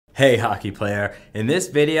Hey hockey player, in this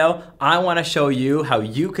video, I want to show you how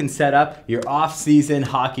you can set up your off-season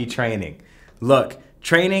hockey training. Look,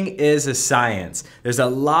 training is a science. There's a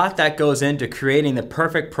lot that goes into creating the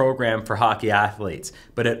perfect program for hockey athletes,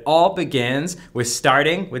 but it all begins with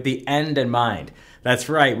starting with the end in mind. That's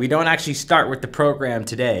right, we don't actually start with the program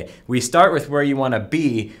today. We start with where you want to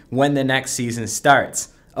be when the next season starts.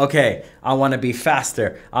 Okay, I want to be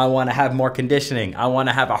faster. I want to have more conditioning. I want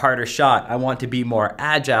to have a harder shot. I want to be more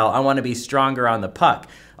agile. I want to be stronger on the puck.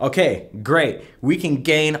 Okay, great. We can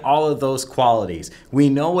gain all of those qualities. We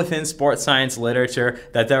know within sports science literature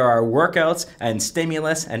that there are workouts and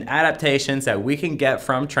stimulus and adaptations that we can get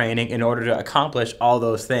from training in order to accomplish all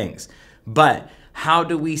those things. But how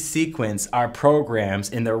do we sequence our programs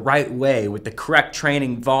in the right way with the correct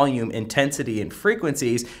training volume, intensity, and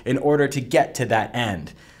frequencies in order to get to that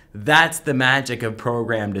end? That's the magic of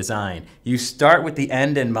program design. You start with the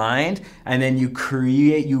end in mind, and then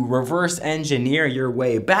you reverse engineer your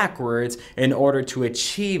way backwards in order to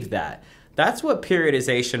achieve that. That's what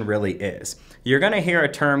periodization really is. You're going to hear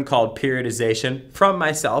a term called periodization from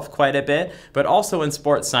myself quite a bit, but also in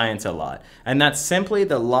sports science a lot. And that's simply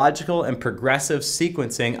the logical and progressive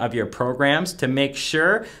sequencing of your programs to make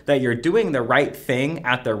sure that you're doing the right thing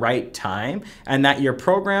at the right time and that your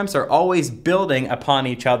programs are always building upon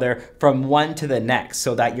each other from one to the next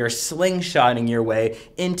so that you're slingshotting your way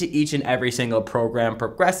into each and every single program,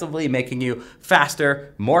 progressively making you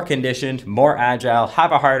faster, more conditioned, more agile,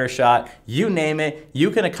 have a harder shot. You name it,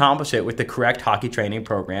 you can accomplish it with the correct hockey training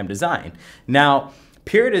program design. Now,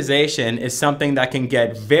 periodization is something that can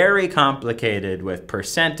get very complicated with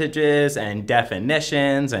percentages and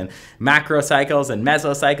definitions and macrocycles and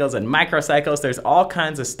mesocycles and microcycles. There's all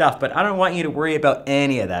kinds of stuff, but I don't want you to worry about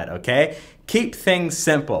any of that, okay? Keep things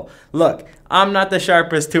simple. Look, I'm not the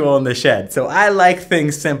sharpest tool in the shed, so I like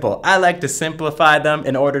things simple. I like to simplify them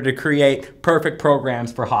in order to create perfect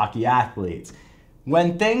programs for hockey athletes.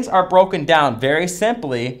 When things are broken down very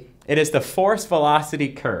simply, it is the force velocity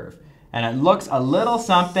curve, and it looks a little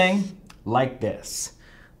something like this.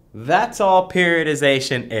 That's all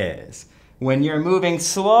periodization is. When you're moving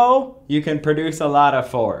slow, you can produce a lot of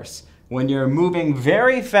force. When you're moving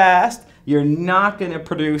very fast, you're not going to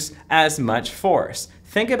produce as much force.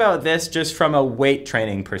 Think about this just from a weight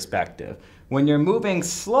training perspective. When you're moving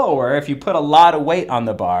slower, if you put a lot of weight on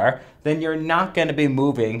the bar, then you're not going to be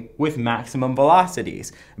moving with maximum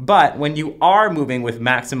velocities. But when you are moving with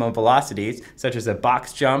maximum velocities, such as a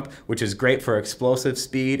box jump, which is great for explosive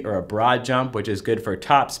speed, or a broad jump, which is good for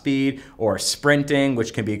top speed, or sprinting,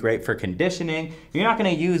 which can be great for conditioning, you're not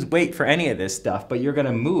going to use weight for any of this stuff, but you're going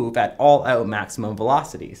to move at all-out maximum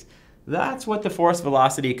velocities. That's what the force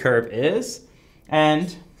velocity curve is,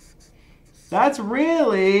 and that's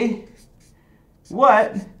really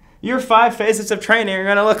what your 5 phases of training are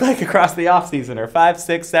going to look like across the off season, or 5,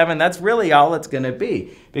 6, 7. That's really all it's going to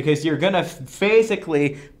be, because you're going to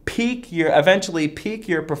basically eventually peak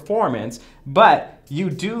your performance, but you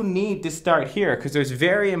do need to start here because there's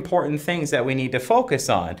very important things that we need to focus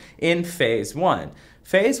on in phase 1.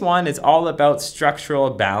 Phase 1 is all about structural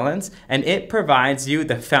balance, and it provides you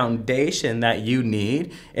the foundation that you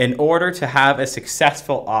need in order to have a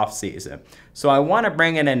successful off-season. So I want to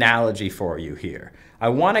bring an analogy for you here. I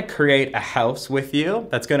want to create a house with you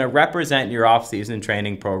that's going to represent your off-season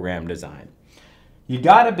training program design. You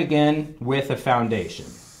got to begin with a foundation,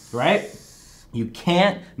 right? You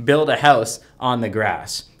can't build a house on the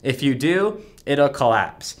grass. If you do, it'll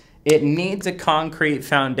collapse. It needs a concrete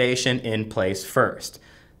foundation in place first.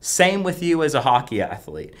 Same with you as a hockey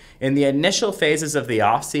athlete. In the initial phases of the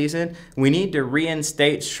off-season, we need to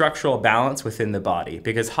reinstate structural balance within the body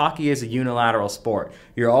because hockey is a unilateral sport.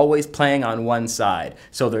 You're always playing on one side.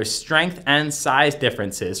 So there's strength and size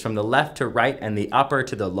differences from the left to right and the upper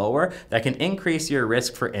to the lower that can increase your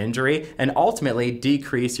risk for injury and ultimately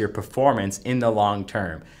decrease your performance in the long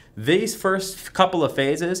term. These first couple of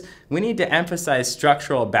phases, we need to emphasize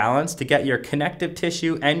structural balance to get your connective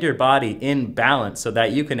tissue and your body in balance so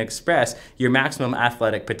that you can express your maximum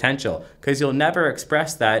athletic potential, because you'll never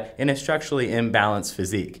express that in a structurally imbalanced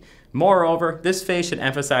physique. Moreover, this phase should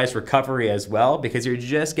emphasize recovery as well because you're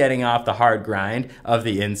just getting off the hard grind of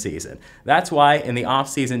the in-season. That's why in the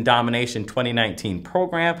off-season Domination 2019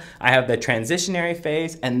 program, I have the transitionary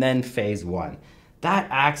phase and then phase 1. That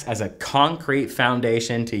acts as a concrete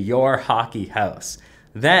foundation to your hockey house.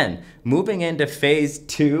 Then, moving into phase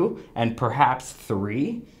 2 and perhaps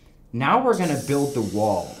 3, now we're going to build the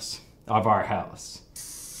walls of our house.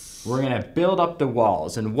 We're going to build up the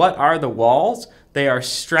walls. And what are the walls? They are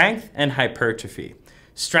strength and hypertrophy.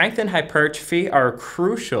 Strength and hypertrophy are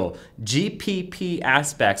crucial GPP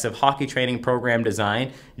aspects of hockey training program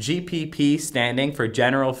design, GPP standing for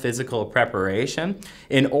General Physical Preparation,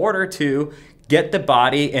 in order to get the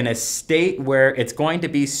body in a state where it's going to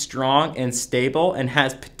be strong and stable and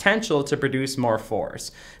has potential to produce more force.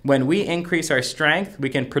 When we increase our strength, we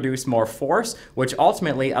can produce more force, which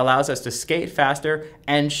ultimately allows us to skate faster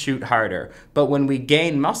and shoot harder. But when we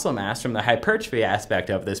gain muscle mass from the hypertrophy aspect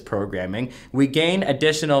of this programming, we gain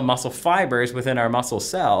additional muscle fibers within our muscle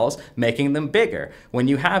cells, making them bigger. When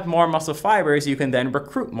you have more muscle fibers, you can then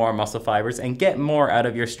recruit more muscle fibers and get more out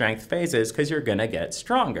of your strength phases because you're gonna get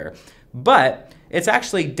stronger. But it's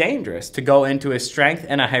actually dangerous to go into a strength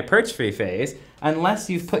and a hypertrophy phase unless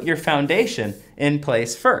you've put your foundation in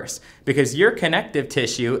place first, because your connective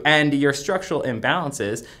tissue and your structural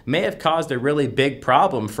imbalances may have caused a really big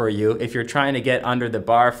problem for you if you're trying to get under the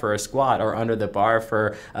bar for a squat or under the bar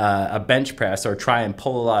for a bench press or try and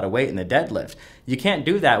pull a lot of weight in the deadlift. You can't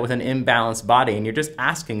do that with an imbalanced body, and you're just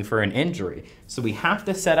asking for an injury. So we have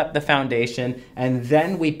to set up the foundation, and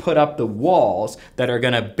then we put up the walls that are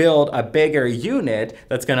gonna build a bigger unit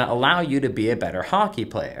that's gonna allow you to be a better hockey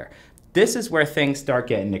player. This is where things start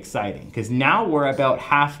getting exciting, because now we're about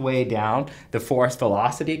halfway down the force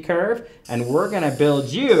velocity curve, and we're gonna build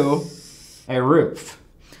you a roof.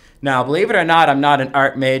 Now, believe it or not, I'm not an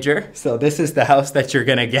art major, so this is the house that you're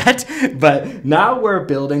gonna get. But now we're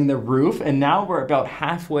building the roof, and now we're about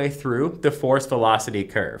halfway through the force velocity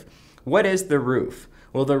curve. What is the roof?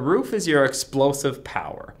 Well, the roof is your explosive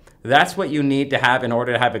power. That's what you need to have in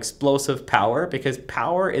order to have explosive power, because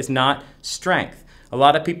power is not strength. A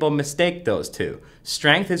lot of people mistake those two.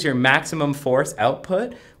 Strength is your maximum force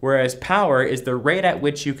output, whereas power is the rate at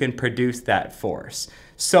which you can produce that force.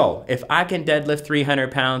 So if I can deadlift 300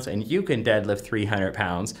 pounds and you can deadlift 300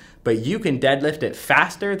 pounds, but you can deadlift it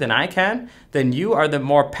faster than I can, then you are the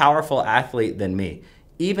more powerful athlete than me.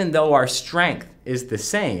 Even though our strength is the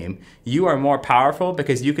same, you are more powerful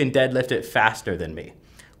because you can deadlift it faster than me.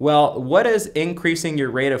 Well, what does increasing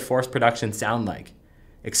your rate of force production sound like?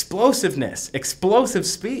 Explosiveness, explosive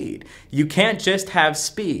speed. You can't just have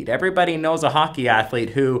speed. Everybody knows a hockey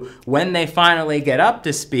athlete who, when they finally get up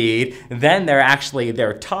to speed, then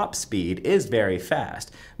their top speed is very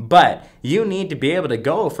fast. But you need to be able to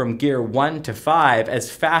go from gear 1 to 5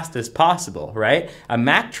 as fast as possible, right? A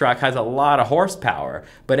Mack truck has a lot of horsepower,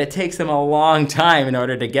 but it takes them a long time in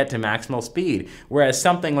order to get to maximal speed. Whereas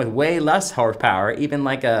something with way less horsepower, even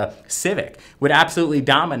like a Civic, would absolutely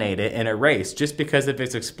dominate it in a race just because of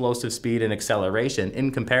its explosive speed and acceleration in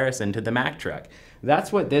comparison to the Mack truck.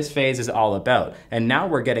 That's what this phase is all about. And now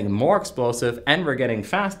we're getting more explosive and we're getting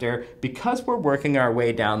faster because we're working our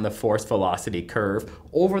way down the force velocity curve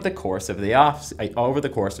over the course of the off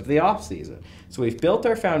season. So we've built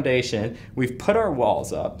our foundation, we've put our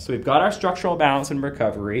walls up, so we've got our structural balance and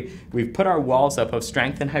recovery, we've put our walls up of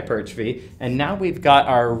strength and hypertrophy, and now we've got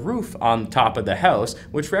our roof on top of the house,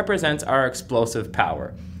 which represents our explosive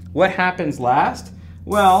power. What happens last?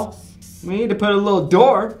 Well, we need to put a little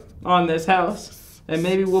door on this house, and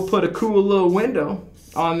maybe we'll put a cool little window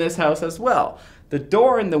on this house as well. The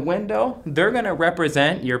door and the window, they're gonna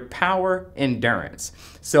represent your power endurance.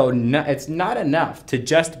 So it's not enough to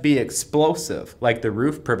just be explosive like the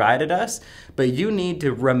roof provided us, but you need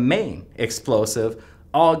to remain explosive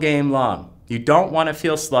all game long. You don't wanna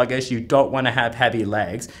feel sluggish, you don't wanna have heavy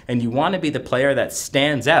legs, and you wanna be the player that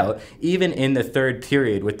stands out even in the third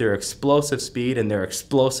period with their explosive speed and their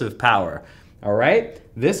explosive power. All right?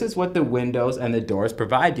 This is what the windows and the doors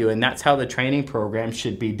provide you, and that's how the training program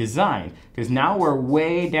should be designed. Because now we're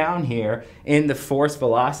way down here in the force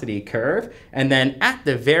velocity curve, and then at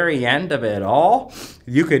the very end of it all,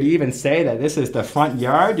 you could even say that this is the front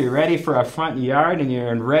yard. You're ready for a front yard, and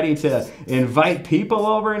you're ready to invite people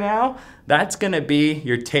over now. That's gonna be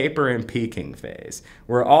your taper and peaking phase.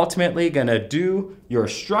 We're ultimately gonna do your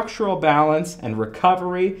structural balance and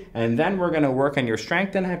recovery, and then we're gonna work on your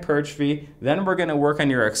strength and hypertrophy, then we're gonna work on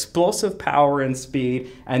your explosive power and speed,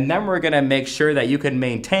 and then we're gonna make sure that you can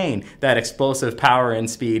maintain that explosive power and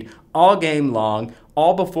speed all game long,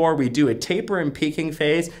 all before we do a taper and peaking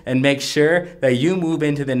phase and make sure that you move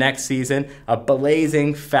into the next season a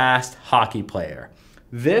blazing fast hockey player.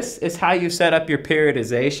 This is how you set up your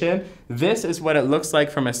periodization. This is what it looks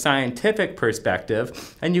like from a scientific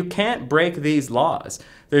perspective, and you can't break these laws.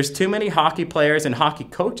 There's too many hockey players and hockey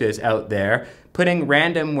coaches out there putting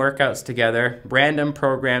random workouts together, random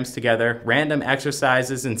programs together, random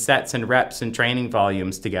exercises and sets and reps and training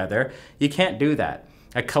volumes together. You can't do that.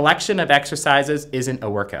 A collection of exercises isn't a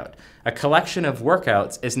workout. A collection of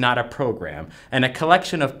workouts is not a program. And a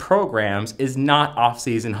collection of programs is not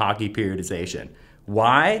off-season hockey periodization.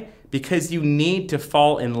 Why? Because you need to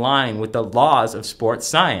fall in line with the laws of sports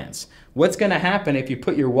science. What's going to happen if you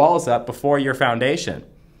put your walls up before your foundation?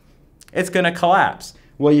 It's going to collapse.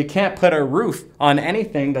 Well, you can't put a roof on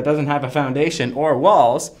anything that doesn't have a foundation or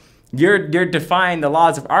walls. You're defying the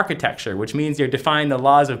laws of architecture, which means you're defying the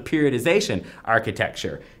laws of periodization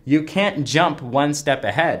architecture. You can't jump one step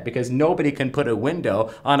ahead because nobody can put a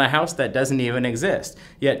window on a house that doesn't even exist.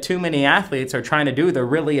 Yet too many athletes are trying to do the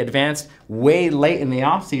really advanced, way late in the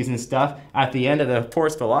off-season stuff at the end of the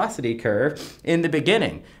force velocity curve in the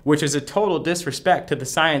beginning, which is a total disrespect to the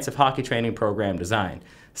science of hockey training program design.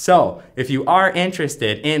 So, if you are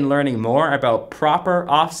interested in learning more about proper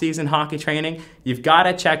off-season hockey training, you've got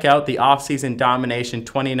to check out the Off-Season Domination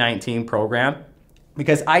 2019 program,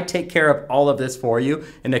 because I take care of all of this for you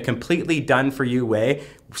in a completely done-for-you way,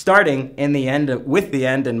 starting in the end with the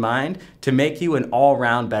end in mind to make you an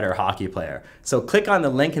all-round better hockey player. So click on the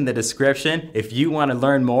link in the description if you want to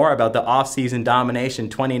learn more about the Off-Season Domination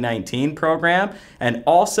 2019 program. And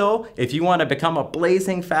also, if you want to become a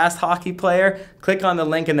blazing fast hockey player, click on the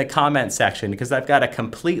link in the comment section, because I've got a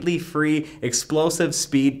completely free explosive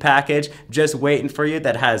speed package just waiting for you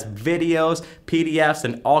that has videos, PDFs,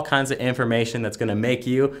 and all kinds of information that's going to make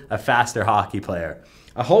you a faster hockey player.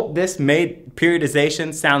 I hope this made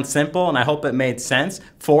periodization sound simple, and I hope it made sense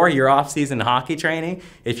for your off-season hockey training.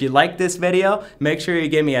 If you like this video, make sure you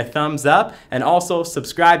give me a thumbs up and also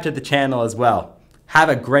subscribe to the channel as well. Have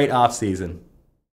a great off-season.